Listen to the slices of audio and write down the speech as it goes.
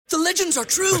The legends are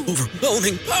true.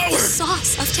 Overwhelming power!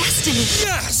 Sauce of destiny.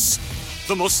 Yes!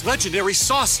 The most legendary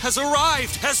sauce has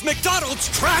arrived as McDonald's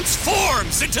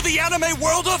transforms into the anime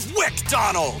world of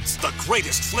WickDonald's. The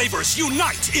greatest flavors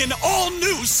unite in all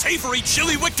new savory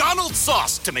chili McDonald's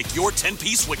sauce to make your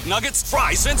 10-piece Wick Nuggets,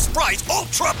 fries, and Sprite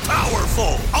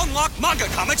ultra-powerful. Unlock manga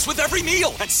comics with every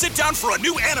meal and sit down for a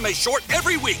new anime short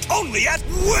every week only at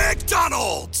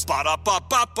WickDonald's.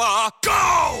 Ba-da-ba-ba-ba,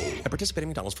 go! At participating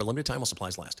McDonald's for a limited time while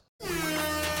supplies last.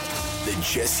 The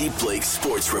Jesse Blake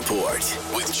Sports Report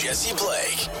with Jesse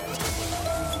Blake.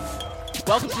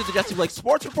 Welcome to the Jesse Blake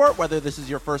Sports Report. Whether this is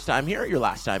your first time here, your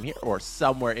last time here, or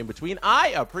somewhere in between, I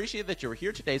appreciate that you're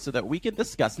here today so that we can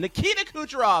discuss Nikita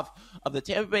Kucherov of the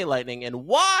Tampa Bay Lightning and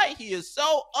why he is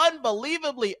so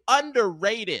unbelievably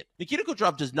underrated. Nikita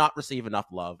Kucherov does not receive enough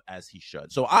love as he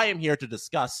should. So I am here to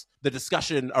discuss the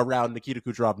discussion around Nikita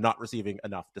Kucherov not receiving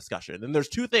enough discussion. And there's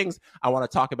two things I want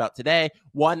to talk about today.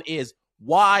 One is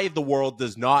why the world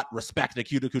does not respect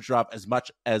Nikita Kucherov as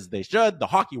much as they should, the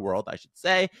hockey world, I should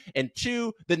say. And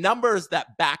two, the numbers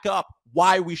that back up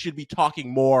why we should be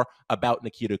talking more about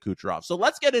Nikita Kucherov. So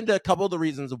let's get into a couple of the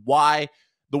reasons why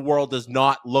the world does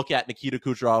not look at Nikita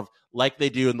Kucherov like they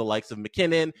do in the likes of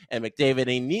McKinnon and McDavid. And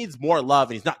he needs more love,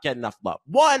 and he's not getting enough love.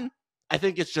 One, I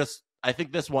think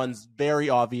this one's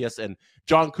very obvious, and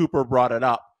John Cooper brought it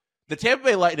up. The Tampa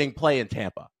Bay Lightning play in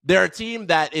Tampa. They're a team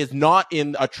that is not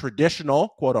in a traditional,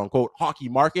 quote-unquote, hockey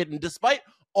market. And despite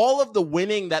all of the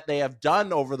winning that they have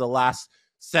done over the last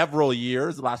several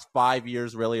years, the last 5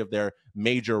 years, really, of their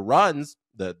major runs,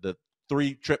 the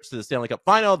 3 trips to the Stanley Cup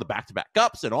final, the back-to-back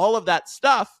cups, and all of that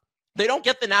stuff, they don't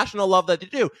get the national love that they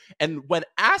do. And when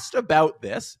asked about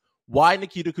this, why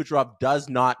Nikita Kucherov does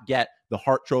not get the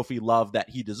Hart Trophy love that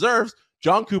he deserves,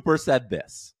 John Cooper said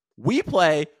this: "We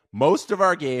play most of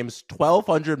our games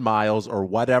 1,200 miles or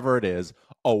whatever it is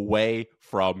away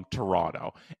from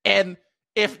Toronto." And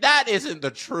if that isn't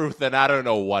the truth, then I don't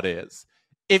know what is.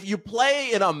 If you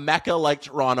play in a mecca like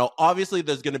Toronto, obviously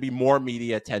there's going to be more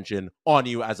media attention on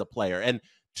you as a player. And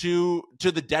to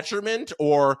the detriment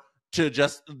or to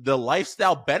just the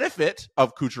lifestyle benefit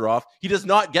of Kucherov, he does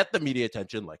not get the media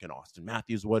attention like an Austin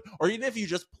Matthews would, or even if you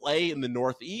just play in the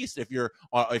Northeast, if you're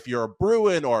a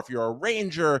Bruin or if you're a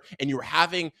Ranger and you're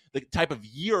having the type of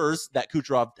years that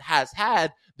Kucherov has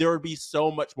had, there would be so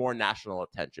much more national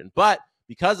attention. But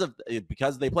because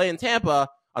they play in Tampa,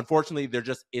 unfortunately, there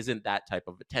just isn't that type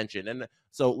of attention. And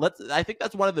so I think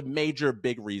that's one of the major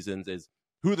big reasons is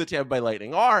who the Tampa Bay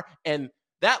Lightning are, and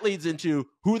that leads into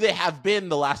who they have been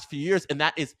the last few years, and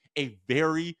that is a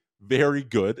very, very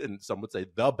good, and some would say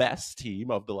the best team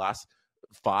of the last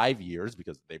 5 years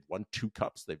because they've won 2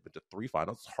 cups. They've been to 3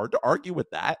 finals. It's hard to argue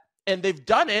with that. And they've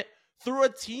done it through a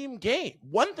team game.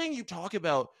 One thing you talk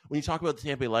about when you talk about the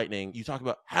Tampa Bay Lightning, you talk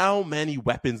about how many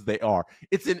weapons they are.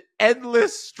 It's an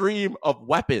endless stream of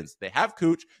weapons. They have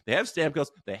Kuch, they have Stamkos,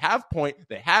 they have Point,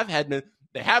 they have Hedman,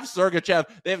 they have Sergachev.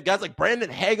 They have guys like Brandon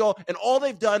Hagel. And all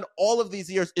they've done all of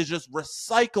these years is just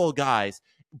recycle guys,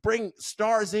 bring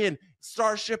stars in,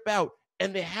 stars ship out.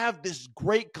 And they have this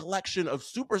great collection of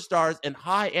superstars and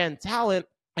high-end talent.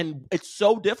 And it's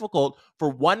so difficult for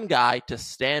one guy to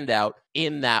stand out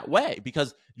in that way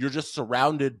because you're just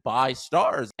surrounded by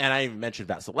stars. And I even mentioned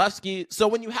Vasilevsky. So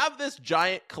when you have this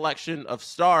giant collection of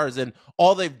stars and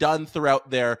all they've done throughout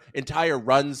their entire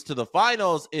runs to the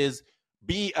finals is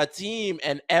be a team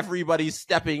and everybody's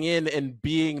stepping in and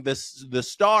being the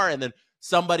star, and then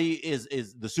somebody is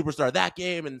the superstar that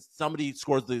game and somebody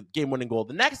scores the game-winning goal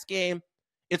the next game,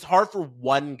 it's hard for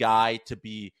one guy to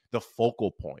be the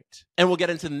focal point. And we'll get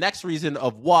into the next reason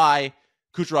of why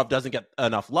Kucherov doesn't get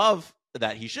enough love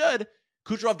that he should.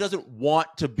 Kucherov doesn't want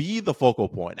to be the focal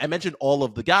point. I mentioned all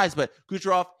of the guys, but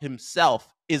Kucherov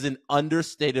himself is an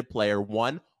understated player.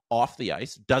 One, off the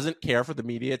ice, doesn't care for the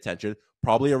media attention,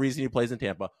 probably a reason he plays in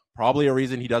Tampa, probably a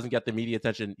reason he doesn't get the media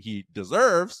attention he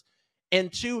deserves.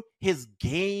 And two, his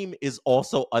game is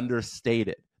also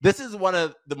understated. This is one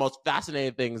of the most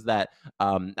fascinating things that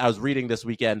I was reading this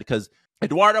weekend because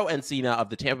Eduardo Encina of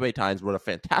the Tampa Bay Times wrote a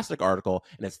fantastic article,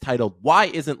 and it's titled, "Why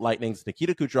Isn't Lightning's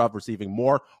Nikita Kucherov Receiving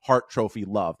More Hart Trophy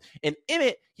Love?" And in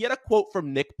it, he had a quote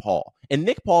from Nick Paul. And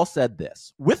Nick Paul said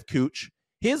this: "With Kuch,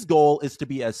 his goal is to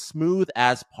be as smooth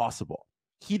as possible.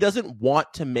 He doesn't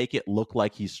want to make it look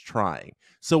like he's trying.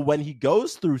 So when he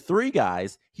goes through 3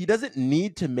 guys, he doesn't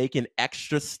need to make an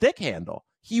extra stick handle.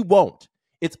 He won't.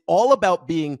 It's all about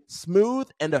being smooth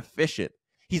and efficient.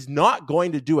 He's not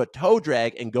going to do a toe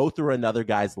drag and go through another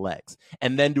guy's legs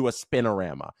and then do a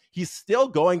spinorama. He's still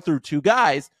going through 2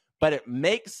 guys, but it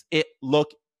makes it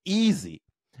look easy."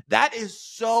 That is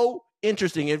so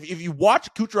interesting. If you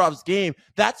watch Kucherov's game,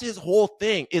 that's his whole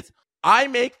thing. It's, I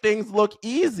make things look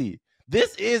easy.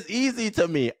 This is easy to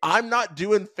me. I'm not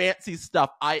doing fancy stuff.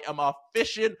 I am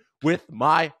efficient with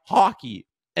my hockey.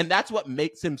 And that's what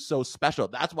makes him so special.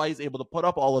 That's why he's able to put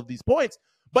up all of these points.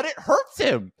 But it hurts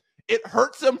him. It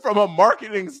hurts him from a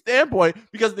marketing standpoint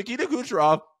because Nikita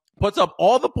Kucherov puts up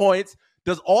all the points,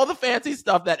 does all the fancy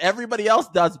stuff that everybody else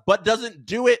does, but doesn't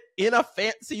do it in a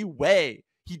fancy way.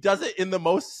 He does it in the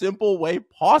most simple way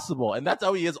possible. And that's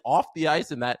how he is off the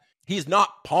ice, in that he's not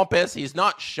pompous, he's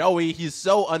not showy, he's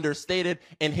so understated,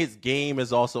 and his game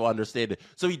is also understated.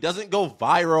 So he doesn't go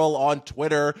viral on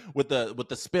Twitter with the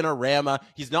spinorama.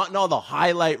 He's not in all the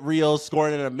highlight reels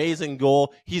scoring an amazing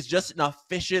goal. He's just an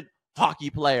efficient hockey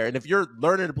player. And if you're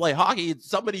learning to play hockey, it's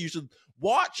somebody you should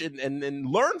watch and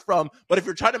learn from. But if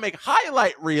you're trying to make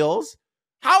highlight reels,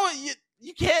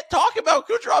 you can't talk about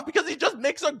Kucherov because he just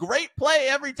makes a great play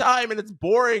every time, and it's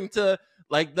boring to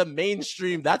like the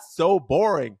mainstream. That's so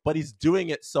boring, but he's doing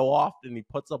it so often. He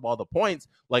puts up all the points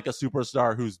like a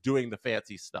superstar who's doing the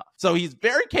fancy stuff. So he's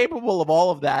very capable of all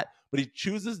of that, but he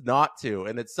chooses not to.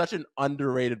 And it's such an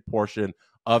underrated portion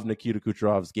of Nikita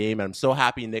Kucherov's game. And I'm so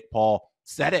happy Nick Paul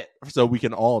said it so we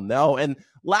can all know. And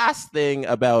last thing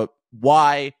about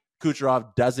why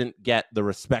Kucherov doesn't get the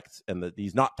respect and that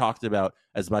he's not talked about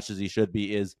as much as he should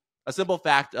be is a simple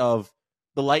fact of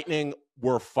the Lightning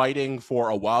were fighting for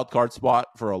a wild card spot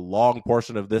for a long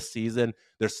portion of this season.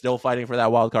 They're still fighting for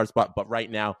that wild card spot, but right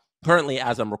now, currently,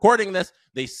 as I'm recording this,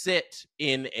 they sit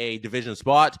in a division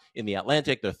spot in the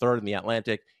Atlantic. They're third in the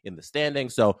Atlantic in the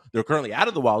standings, so they're currently out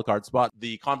of the wild card spot.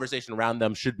 The conversation around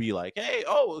them should be like, hey,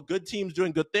 a good team's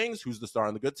doing good things. Who's the star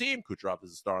on the good team? Kucherov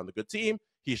is the star on the good team.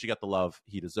 He should get the love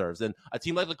he deserves. And a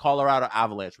team like the Colorado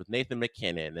Avalanche with Nathan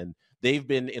MacKinnon, and they've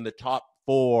been in the top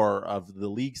 4 of the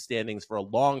league standings for a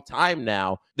long time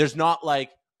now. There's not like,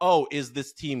 is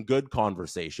this team good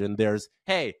conversation. There's,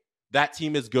 hey, that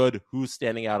team is good. Who's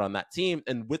standing out on that team?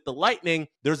 And with the Lightning,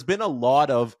 there's been a lot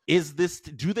of,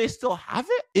 do they still have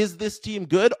it? Is this team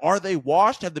good? Are they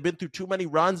washed? Have they been through too many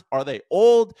runs? Are they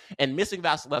old and missing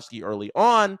Vasilevsky early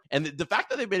on? And the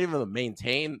fact that they've been able to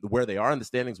maintain where they are in the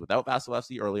standings without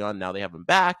Vasilevsky early on, now they have him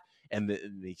back. And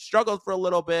they struggled for a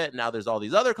little bit. Now there's all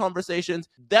these other conversations.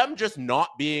 Them just not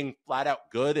being flat out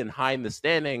good and high in the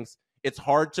standings, it's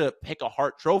hard to pick a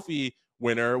Hart Trophy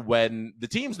winner when the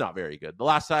team's not very good. The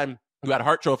last time we had a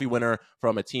Hart Trophy winner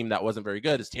from a team that wasn't very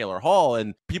good is Taylor Hall,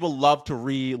 and people love to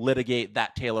relitigate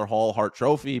that Taylor Hall Hart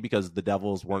Trophy because the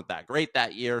Devils weren't that great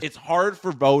that year. It's hard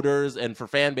for voters and for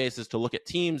fan bases to look at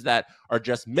teams that are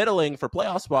just middling for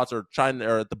playoff spots or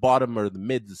at the bottom or the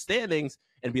mid standings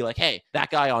and be like, hey, that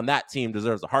guy on that team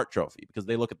deserves a Hart Trophy, because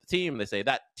they look at the team and they say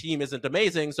that team isn't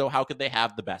amazing, so how could they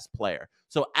have the best player?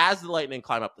 So as the Lightning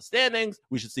climb up the standings,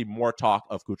 we should see more talk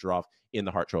of Kucherov in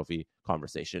the Hart Trophy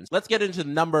conversations. Let's get into the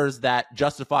numbers that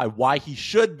justify why he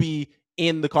should be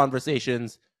in the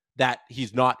conversations that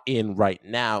he's not in right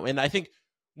now. And I think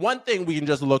one thing we can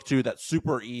just look to that's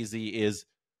super easy is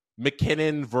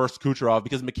MacKinnon versus Kucherov,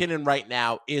 because MacKinnon right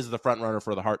now is the front runner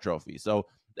for the Hart Trophy. So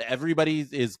everybody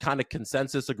is kind of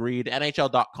consensus agreed.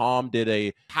 NHL.com did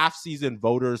a half-season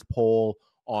voters poll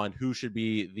on who should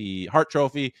be the Hart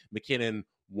Trophy. MacKinnon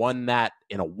won that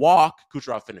in a walk.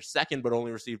 Kucherov finished second, but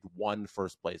only received one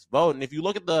first-place vote. And if you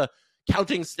look at the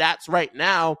counting stats right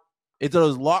now, it's a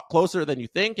lot closer than you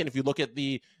think. And if you look at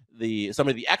some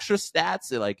of the extra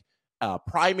stats, like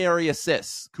primary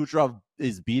assists, Kucherov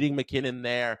is beating MacKinnon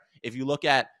there. If you look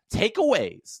at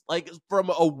takeaways, like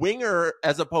from a winger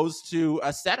as opposed to a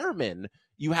centerman,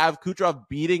 you have Kucherov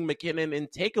beating MacKinnon in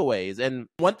takeaways. And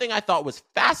one thing I thought was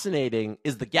fascinating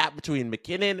is the gap between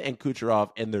MacKinnon and Kucherov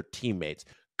and their teammates.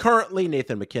 Currently,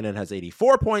 Nathan MacKinnon has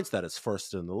 84 points. That is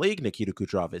first in the league. Nikita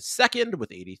Kucherov is second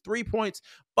with 83 points.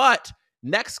 But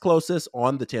next closest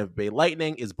on the Tampa Bay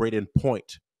Lightning is Braden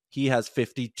Point. He has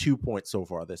 52 points so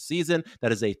far this season.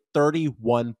 That is a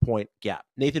 31-point gap.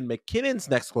 Nathan MacKinnon's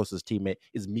next closest teammate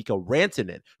is Mikko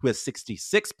Rantanen, who has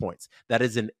 66 points. That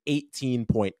is an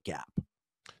 18-point gap.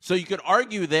 So you could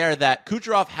argue there that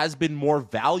Kucherov has been more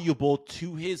valuable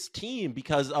to his team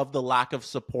because of the lack of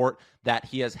support that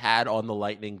he has had on the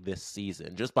Lightning this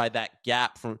season, just by that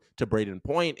gap to Braden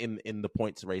Point in the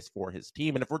points race for his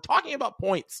team. And if we're talking about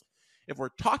points,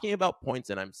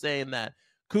 and I'm saying that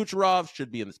Kucherov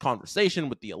should be in this conversation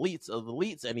with the elites of the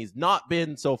elites, and he's not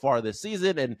been so far this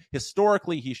season, and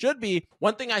historically he should be.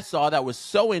 One thing I saw that was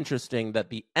so interesting that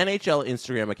the NHL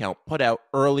Instagram account put out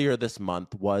earlier this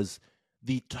month was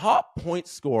the top point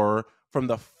scorer from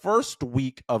the first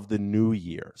week of the new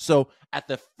year. So at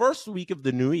the first week of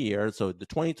the new year, so the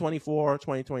 2024,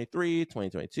 2023,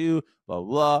 2022, blah,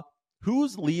 blah,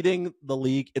 who's leading the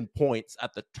league in points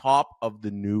at the top of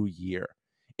the new year.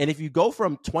 And if you go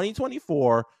from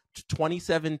 2024 to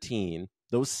 2017,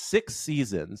 those 6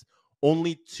 seasons,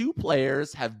 only 2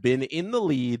 players have been in the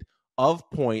lead of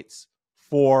points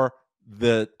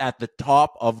at the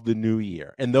top of the new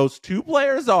year. And those 2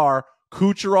 players are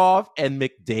Kucherov and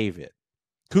McDavid.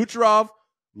 Kucherov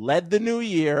led the new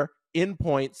year in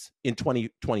points in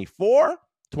 2024,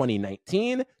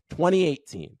 2019,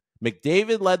 2018.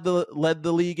 McDavid led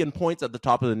the league in points at the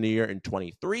top of the new year in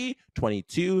 23,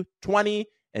 22, 20,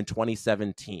 and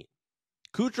 2017.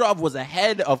 Kucherov was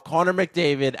ahead of Connor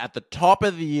McDavid at the top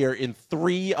of the year in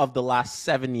 3 of the last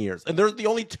 7 years. And there's the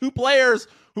only 2 players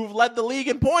who've led the league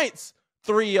in points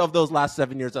 3 of those last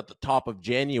 7 years at the top of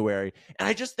January. And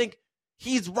I just think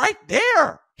he's right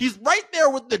there. He's right there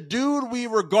with the dude we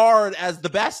regard as the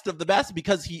best of the best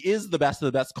because he is the best of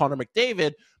the best, Connor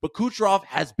McDavid. But Kucherov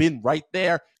has been right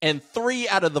there, and 3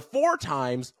 out of the 4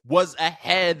 times was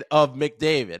ahead of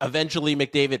McDavid. Eventually,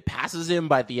 McDavid passes him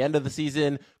by the end of the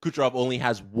season. Kucherov only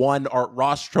has 1 Art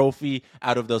Ross trophy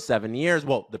out of those 7 years.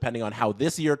 Well, depending on how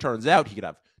this year turns out, he could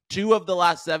have 2 of the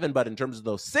last 7, but in terms of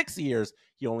those 6 years,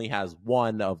 he only has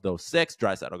 1 of those 6.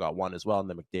 Draisaitl got 1 as well, and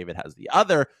then McDavid has the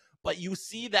other. But you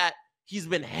see that he's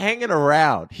been hanging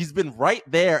around. He's been right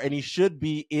there, and he should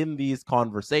be in these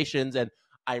conversations. And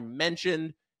I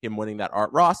mentioned him winning that Art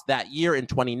Ross. That year in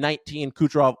 2019,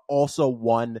 Kucherov also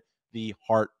won the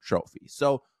Hart Trophy.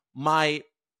 So my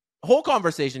whole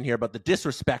conversation here about the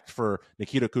disrespect for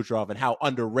Nikita Kucherov and how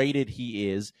underrated he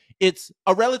is, it's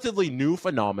a relatively new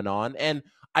phenomenon. And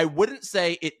I wouldn't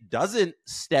say it doesn't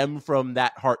stem from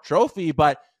that Hart Trophy,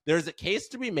 but there's a case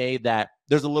to be made that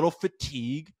there's a little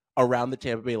fatigue around the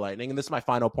Tampa Bay Lightning. And this is my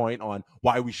final point on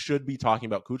why we should be talking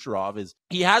about Kucherov is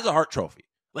he has a Hart Trophy.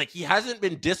 Like, he hasn't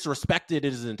been disrespected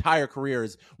in his entire career.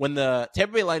 When the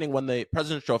Tampa Bay Lightning won the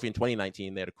President's Trophy in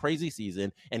 2019, they had a crazy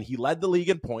season, and he led the league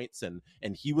in points, and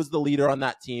he was the leader on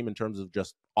that team in terms of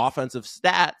just offensive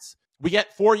stats. We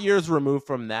get 4 years removed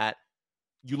from that.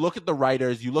 You look at the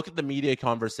writers, you look at the media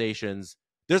conversations,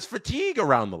 there's fatigue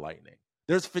around the Lightning.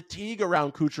 There's fatigue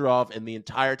around Kucherov and the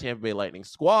entire Tampa Bay Lightning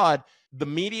squad. The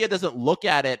media doesn't look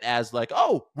at it as like,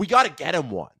 oh, we got to get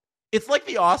him one. It's like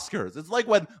the Oscars. It's like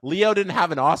when Leo didn't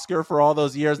have an Oscar for all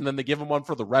those years, and then they give him one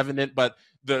for The Revenant, but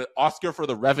the Oscar for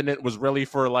The Revenant was really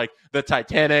for like the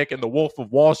Titanic and The Wolf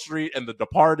of Wall Street and The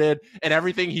Departed and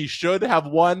everything he should have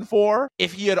won for.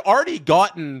 If he had already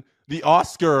gotten the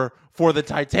Oscar for the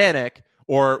Titanic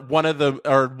or one of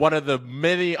the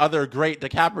many other great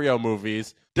DiCaprio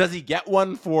movies, does he get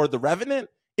one for The Revenant?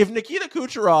 If Nikita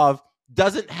Kucherov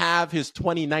doesn't have his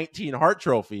 2019 Hart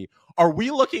Trophy, are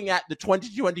we looking at the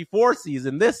 2024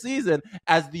 season, this season,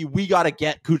 as the we got to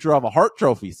get Kucherov a Hart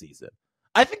Trophy season?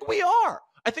 I think we are.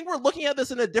 I think we're looking at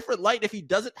this in a different light. If he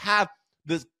doesn't have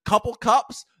this couple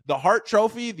cups, the Hart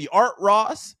Trophy, the Art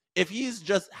Ross, if he's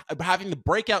just having the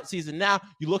breakout season now,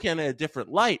 you look at it in a different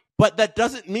light. But that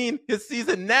doesn't mean his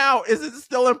season now isn't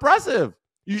still impressive.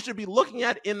 You should be looking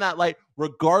at it in that light,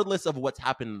 regardless of what's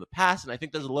happened in the past. And I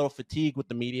think there's a little fatigue with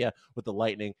the media, with the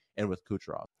Lightning, and with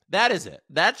Kucherov. That is it.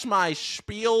 That's my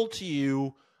spiel to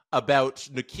you about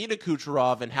Nikita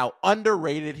Kucherov and how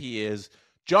underrated he is.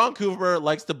 John Cooper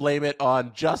likes to blame it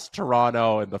on just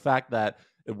Toronto and the fact that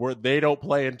they don't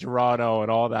play in Toronto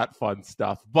and all that fun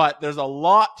stuff. But there's a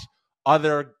lot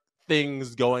other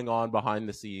things going on behind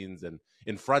the scenes and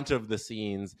in front of the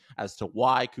scenes as to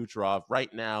why Kucherov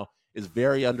right now is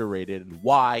very underrated and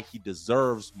why he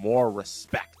deserves more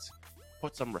respect.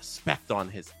 Put some respect on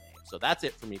his name. So that's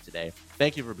it for me today.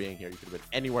 Thank you for being here. You could have been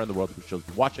anywhere in the world who chose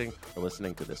to be watching or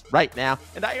listening to this right now,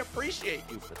 and I appreciate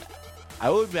you for that. I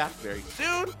will be back very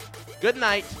soon. Good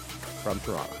night from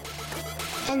Toronto.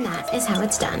 And that is how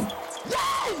it's done.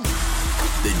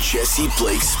 The Jesse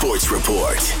Blake Sports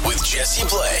Report with Jesse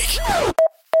Blake.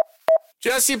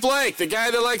 Jesse Blake, the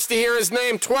guy that likes to hear his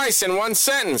name twice in one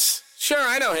sentence. Sure,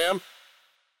 I know him.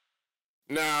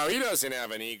 No, he doesn't have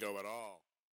an ego at all.